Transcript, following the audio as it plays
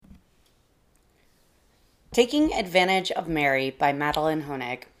Taking Advantage of Mary by Madeline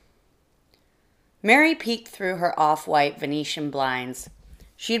Honig. Mary peeked through her off-white Venetian blinds.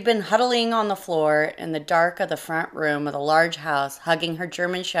 She had been huddling on the floor in the dark of the front room of the large house, hugging her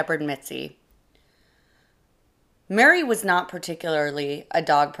German Shepherd Mitzi. Mary was not particularly a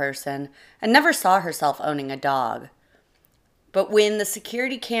dog person and never saw herself owning a dog. But when the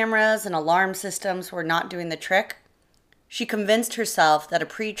security cameras and alarm systems were not doing the trick, she convinced herself that a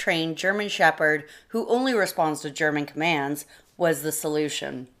pre-trained German Shepherd who only responds to German commands was the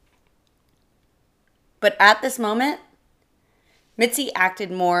solution. But at this moment, Mitzi acted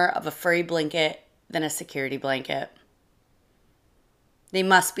more of a furry blanket than a security blanket. They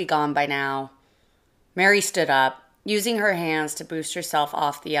must be gone by now. Mary stood up, using her hands to boost herself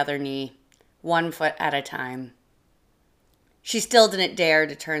off the other knee, 1 foot at a time. She still didn't dare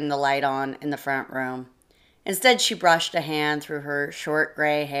to turn the light on in the front room. Instead, she brushed a hand through her short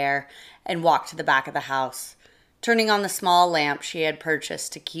gray hair and walked to the back of the house, turning on the small lamp she had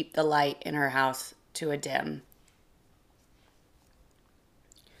purchased to keep the light in her house to a dim.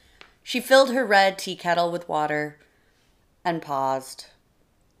 She filled her red tea kettle with water and paused.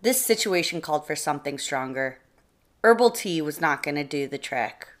 This situation called for something stronger. Herbal tea was not going to do the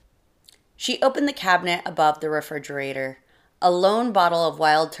trick. She opened the cabinet above the refrigerator. A lone bottle of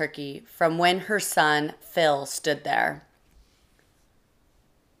wild turkey from when her son, Phil, stood there.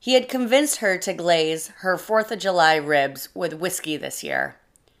 He had convinced her to glaze her 4th of July ribs with whiskey this year.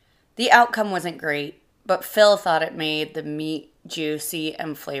 The outcome wasn't great, but Phil thought it made the meat juicy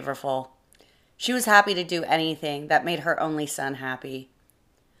and flavorful. She was happy to do anything that made her only son happy.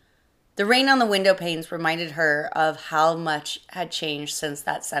 The rain on the window panes reminded her of how much had changed since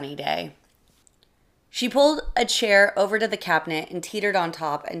that sunny day. She pulled a chair over to the cabinet and teetered on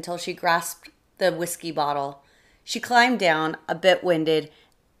top until she grasped the whiskey bottle. She climbed down, a bit winded,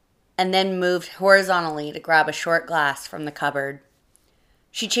 and then moved horizontally to grab a short glass from the cupboard.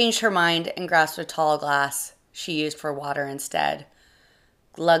 She changed her mind and grasped a tall glass she used for water instead.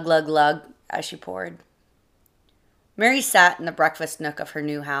 Glug, glug, glug, as she poured. Mary sat in the breakfast nook of her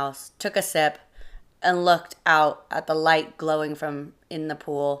new house, took a sip, and looked out at the light glowing from in the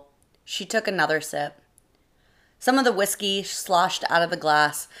pool. She took another sip. Some of the whiskey sloshed out of the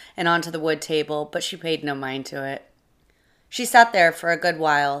glass and onto the wood table, but she paid no mind to it. She sat there for a good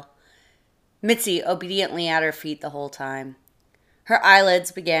while, Mitzi obediently at her feet the whole time. Her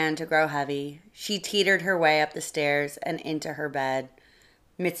eyelids began to grow heavy. She teetered her way up the stairs and into her bed,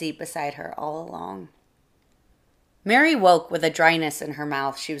 Mitzi beside her all along. Mary woke with a dryness in her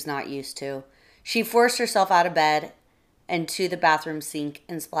mouth she was not used to. She forced herself out of bed and to the bathroom sink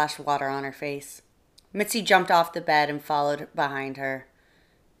and splashed water on her face. Mitzi jumped off the bed and followed behind her.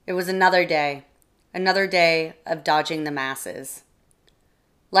 It was another day of dodging the masses.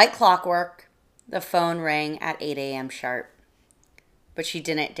 Like clockwork, the phone rang at 8 a.m. sharp, but she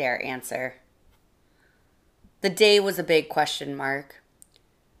didn't dare answer. The day was a big question mark.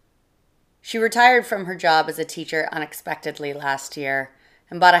 She retired from her job as a teacher unexpectedly last year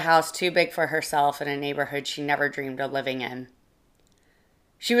and bought a house too big for herself in a neighborhood she never dreamed of living in.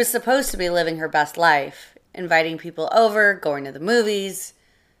 She was supposed to be living her best life, inviting people over, going to the movies,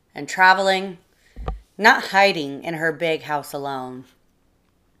 and traveling, not hiding in her big house alone.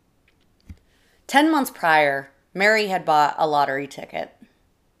 10 months prior, Mary had bought a lottery ticket.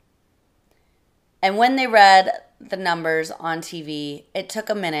 And when they read the numbers on TV, it took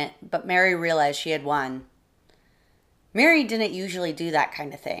a minute, but Mary realized she had won. Mary didn't usually do that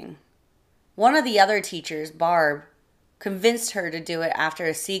kind of thing. One of the other teachers, Barb, convinced her to do it after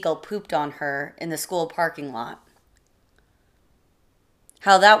a seagull pooped on her in the school parking lot.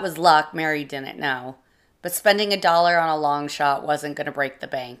 How that was luck, Mary didn't know, but spending $1 on a long shot wasn't going to break the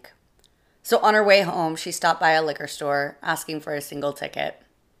bank. So on her way home, she stopped by a liquor store asking for a single ticket.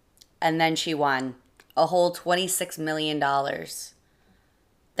 And then she won a whole $26 million.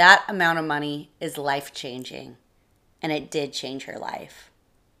 That amount of money is life-changing, and it did change her life.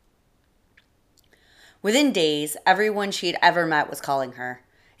 Within days, everyone she'd ever met was calling her.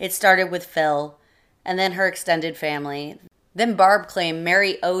 It started with Phil, and then her extended family. Then Barb claimed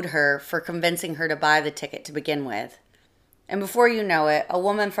Mary owed her for convincing her to buy the ticket to begin with. And before you know it, a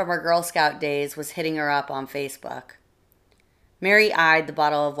woman from her Girl Scout days was hitting her up on Facebook. Mary eyed the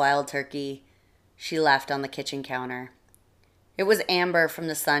bottle of wild turkey she left on the kitchen counter. It was amber from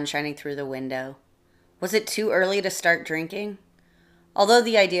the sun shining through the window. Was it too early to start drinking? Although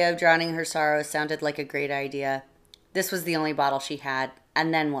the idea of drowning her sorrows sounded like a great idea, this was the only bottle she had,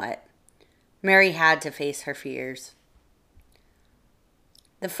 and then what? Mary had to face her fears.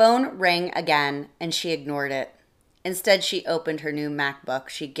 The phone rang again, and she ignored it. Instead, she opened her new MacBook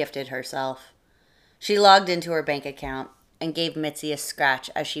she gifted herself. She logged into her bank account and gave Mitzi a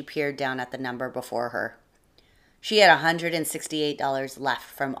scratch as she peered down at the number before her. She had $168 left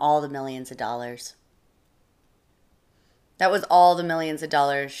from all the millions of dollars. That was all the millions of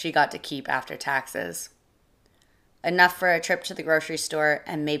dollars she got to keep after taxes. Enough for a trip to the grocery store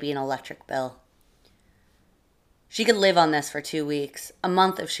and maybe an electric bill. She could live on this for 2 weeks, a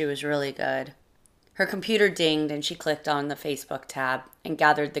month if she was really good. Her computer dinged and she clicked on the Facebook tab and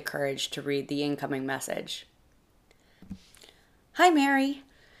gathered the courage to read the incoming message. Hi, Mary.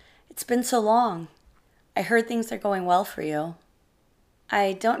 It's been so long. I heard things are going well for you.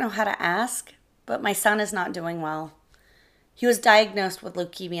 I don't know how to ask, but my son is not doing well. He was diagnosed with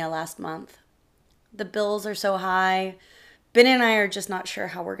leukemia last month. The bills are so high. Ben and I are just not sure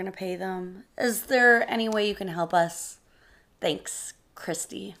how we're going to pay them. Is there any way you can help us? Thanks,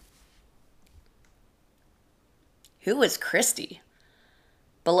 Christy. Who was Christy?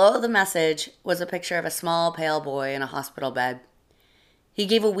 Below the message was a picture of a small, pale boy in a hospital bed. He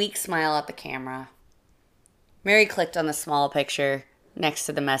gave a weak smile at the camera. Mary clicked on the small picture next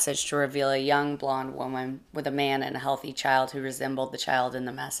to the message to reveal a young blonde woman with a man and a healthy child who resembled the child in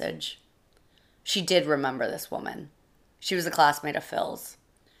the message. She did remember this woman. She was a classmate of Phil's.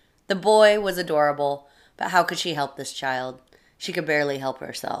 The boy was adorable, but how could she help this child? She could barely help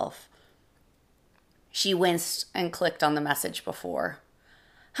herself. She winced and clicked on the message before.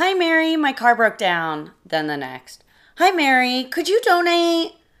 Hi, Mary, my car broke down. Then the next. Hi, Mary, could you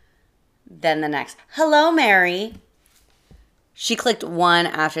donate? Then the next. Hello, Mary. She clicked one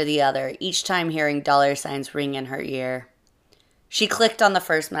after the other, each time hearing dollar signs ring in her ear. She clicked on the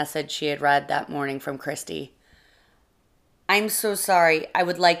first message she had read that morning from Christy. I'm so sorry. I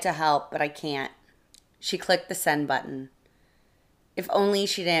would like to help, but I can't. She clicked the send button. If only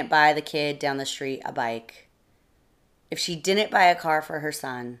she didn't buy the kid down the street a bike. If she didn't buy a car for her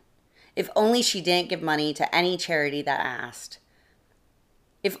son. If only she didn't give money to any charity that asked.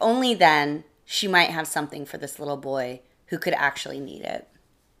 If only then she might have something for this little boy who could actually need it.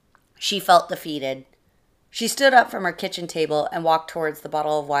 She felt defeated. She stood up from her kitchen table and walked towards the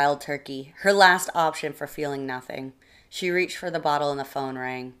bottle of wild turkey, her last option for feeling nothing. She reached for the bottle and the phone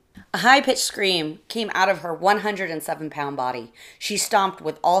rang. A high-pitched scream came out of her 107-pound body. She stomped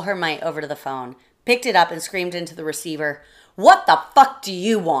with all her might over to the phone, picked it up and screamed into the receiver, "What the fuck do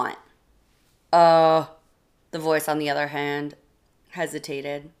you want?" The voice on the other hand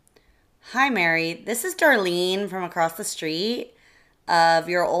hesitated. Hi, Mary. This is Darlene from across the street of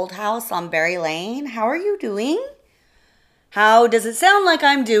your old house on Berry Lane. How are you doing? How does it sound like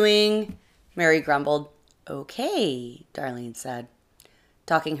I'm doing? Mary grumbled. Okay, Darlene said,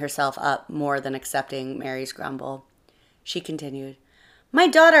 talking herself up more than accepting Mary's grumble. She continued, my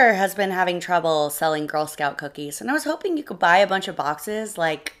daughter has been having trouble selling Girl Scout cookies, and I was hoping you could buy a bunch of boxes,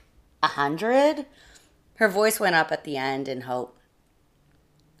 like 100? Her voice went up at the end in hope.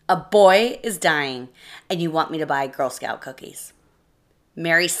 A boy is dying, and you want me to buy Girl Scout cookies.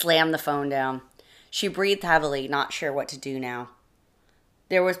 Mary slammed the phone down. She breathed heavily, not sure what to do now.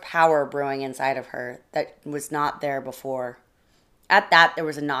 There was power brewing inside of her that was not there before. At that, there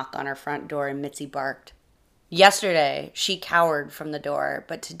was a knock on her front door, and Mitzi barked. Yesterday, she cowered from the door,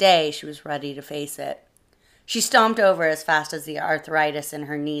 but today she was ready to face it. She stomped over as fast as the arthritis in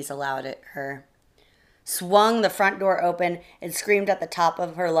her knees allowed it her, swung the front door open, and screamed at the top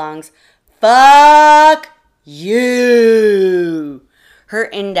of her lungs, "Fuck you!" Her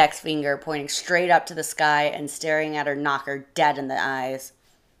index finger pointing straight up to the sky and staring at her knocker dead in the eyes.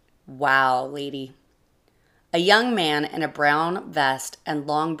 Wow, lady. A young man in a brown vest and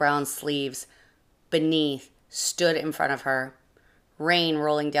long brown sleeves beneath stood in front of her, rain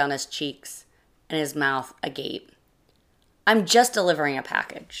rolling down his cheeks and his mouth agape. I'm just delivering a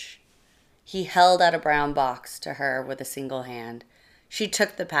package. He held out a brown box to her with a single hand. She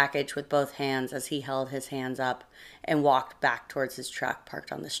took the package with both hands as he held his hands up and walked back towards his truck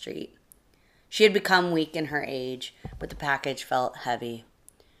parked on the street. She had become weak in her age, but the package felt heavy.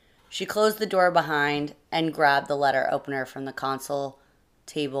 She closed the door behind and grabbed the letter opener from the console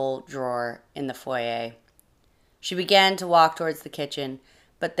table drawer in the foyer. She began to walk towards the kitchen,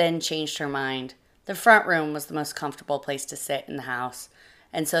 but then changed her mind. The front room was the most comfortable place to sit in the house,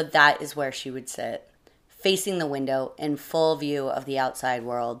 and so that is where she would sit, facing the window in full view of the outside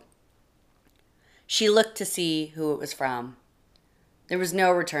world. She looked to see who it was from. There was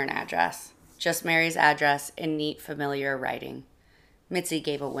no return address, just Mary's address in neat, familiar writing. Mitzi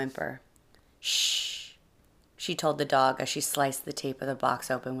gave a whimper. Shh, she told the dog as she sliced the tape of the box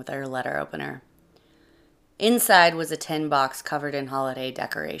open with her letter opener. Inside was a tin box covered in holiday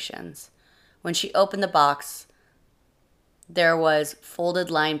decorations. When she opened the box, there was folded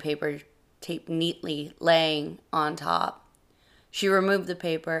lined paper taped neatly laying on top. She removed the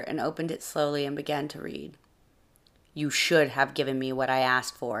paper and opened it slowly and began to read. You should have given me what I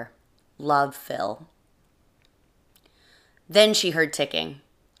asked for. Love, Phil. Then she heard ticking,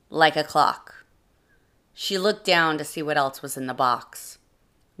 like a clock. She looked down to see what else was in the box.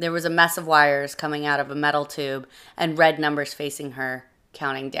 There was a mess of wires coming out of a metal tube and red numbers facing her,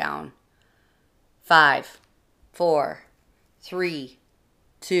 counting down. 5, 4, 3,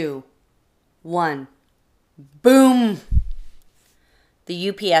 2, 1. Boom! The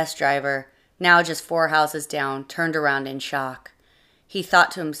UPS driver, now just 4 houses down, turned around in shock. He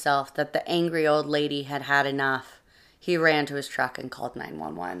thought to himself that the angry old lady had had enough. He ran to his truck and called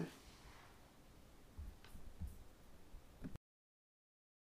 911.